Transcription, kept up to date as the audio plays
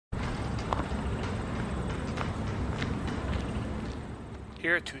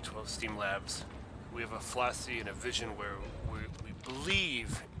Here at 212 STEAM Labs, we have a philosophy and a vision where we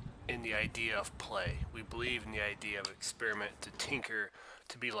believe in the idea of play. We believe in the idea of experiment, to tinker,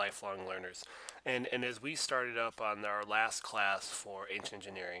 to be lifelong learners. And as we started up on our last class for ancient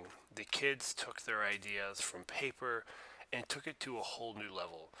engineering, the kids took their ideas from paper and took it to a whole new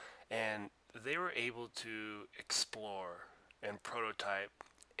level. And they were able to explore and prototype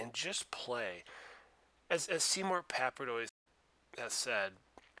and just play. As Seymour Papert always has said,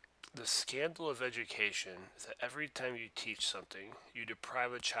 the scandal of education is that every time you teach something, you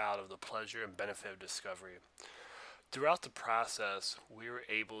deprive a child of the pleasure and benefit of discovery. Throughout the process, we were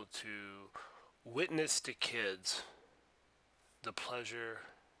able to witness to kids the pleasure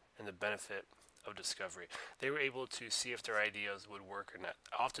and the benefit of discovery. They were able to see if their ideas would work or not.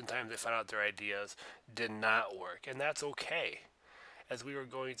 Oftentimes, they found out their ideas did not work, and that's okay. As we were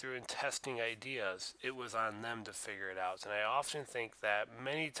going through and testing ideas, it was on them to figure it out. And I often think that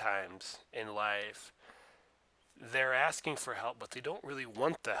many times in life, they're asking for help, but they don't really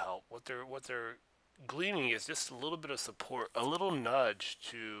want the help. What they're gleaning is just a little bit of support, a little nudge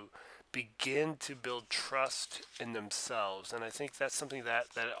to begin to build trust in themselves. And I think that's something that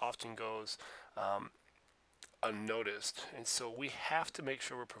often goes unnoticed. And so we have to make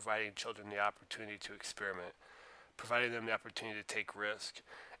sure we're providing children the opportunity to experiment, providing them the opportunity to take risk,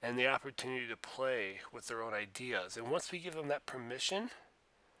 and the opportunity to play with their own ideas. And once we give them that permission,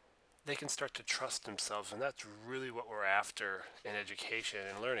 they can start to trust themselves. And that's really what we're after in education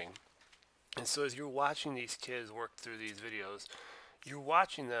and learning. And so as you're watching these kids work through these videos, you're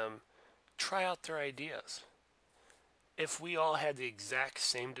watching them try out their ideas. If we all had the exact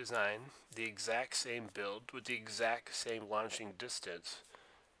same design, the exact same build, with the exact same launching distance,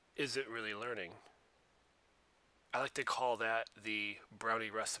 is it really learning? I like to call that the brownie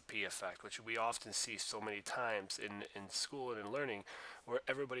recipe effect, which we often see so many times in school and in learning, where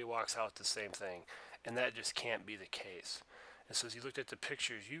everybody walks out the same thing. And that just can't be the case. And so as you looked at the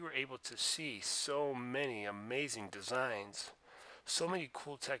pictures, you were able to see so many amazing designs, so many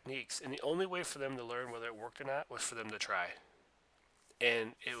cool techniques. And the only way for them to learn whether it worked or not was for them to try.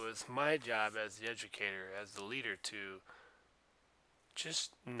 And it was my job as the educator, as the leader, to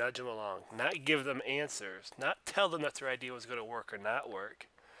just nudge them along, not give them answers, not tell them that their idea was going to work or not work.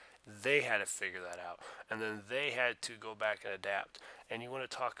 They had to figure that out, and then they had to go back and adapt. And you want to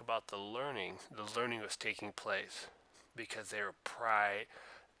talk about the learning was taking place because they were pride,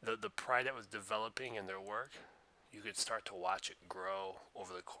 the pride that was developing in their work. You could start to watch it grow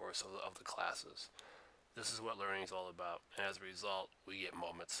over the course of the classes. This is what learning is all about, and as a result, we get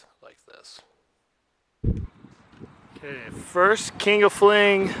moments like this. Okay, first King of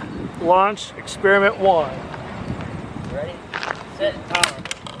Fling launch, experiment 1. Ready, set, power.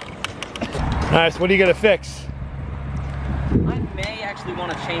 Alright, so what are you going to fix? I may actually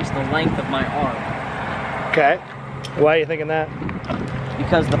want to change the length of my arm. Okay. Why are you thinking that?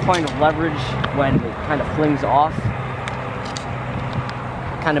 Because the point of leverage, when it kind of flings off,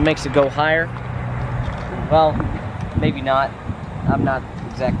 kind of makes it go higher. Well, maybe not. I'm not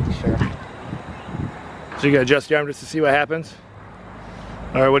exactly sure. So you're going to adjust your arm just to see what happens?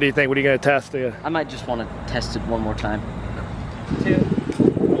 Or what do you think? What are you going to test? I might just want to test it one more time. 2,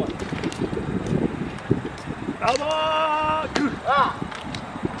 1. Ah!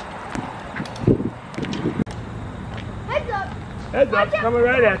 Heads up! Heads up, coming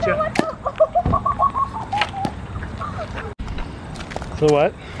right at you. So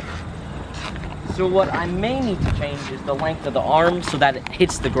what? So what I may need to change is the length of the arm so that it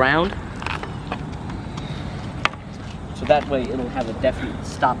hits the ground. So that way it'll have a definite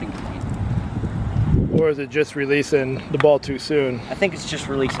stopping point. Or is it just releasing the ball too soon? I think it's just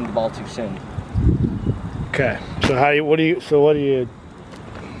releasing the ball too soon. Okay. So how are you going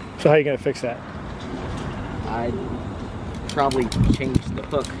to fix that? I'd probably change the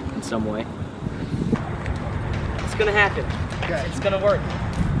hook in some way. It's gonna happen. Okay. It's gonna work.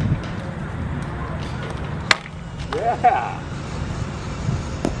 Yeah.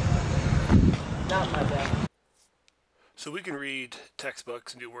 Not my bad. So we can read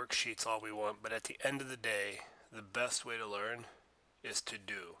textbooks and do worksheets all we want, but at the end of the day, the best way to learn is to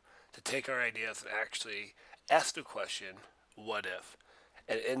do. To take our ideas and actually ask the question, what if?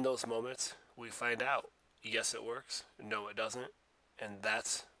 And in those moments, we find out, yes, it works, no, it doesn't. And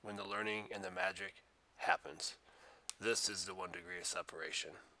that's when the learning and the magic happens. This is the 1 degree of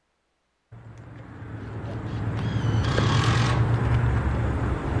separation.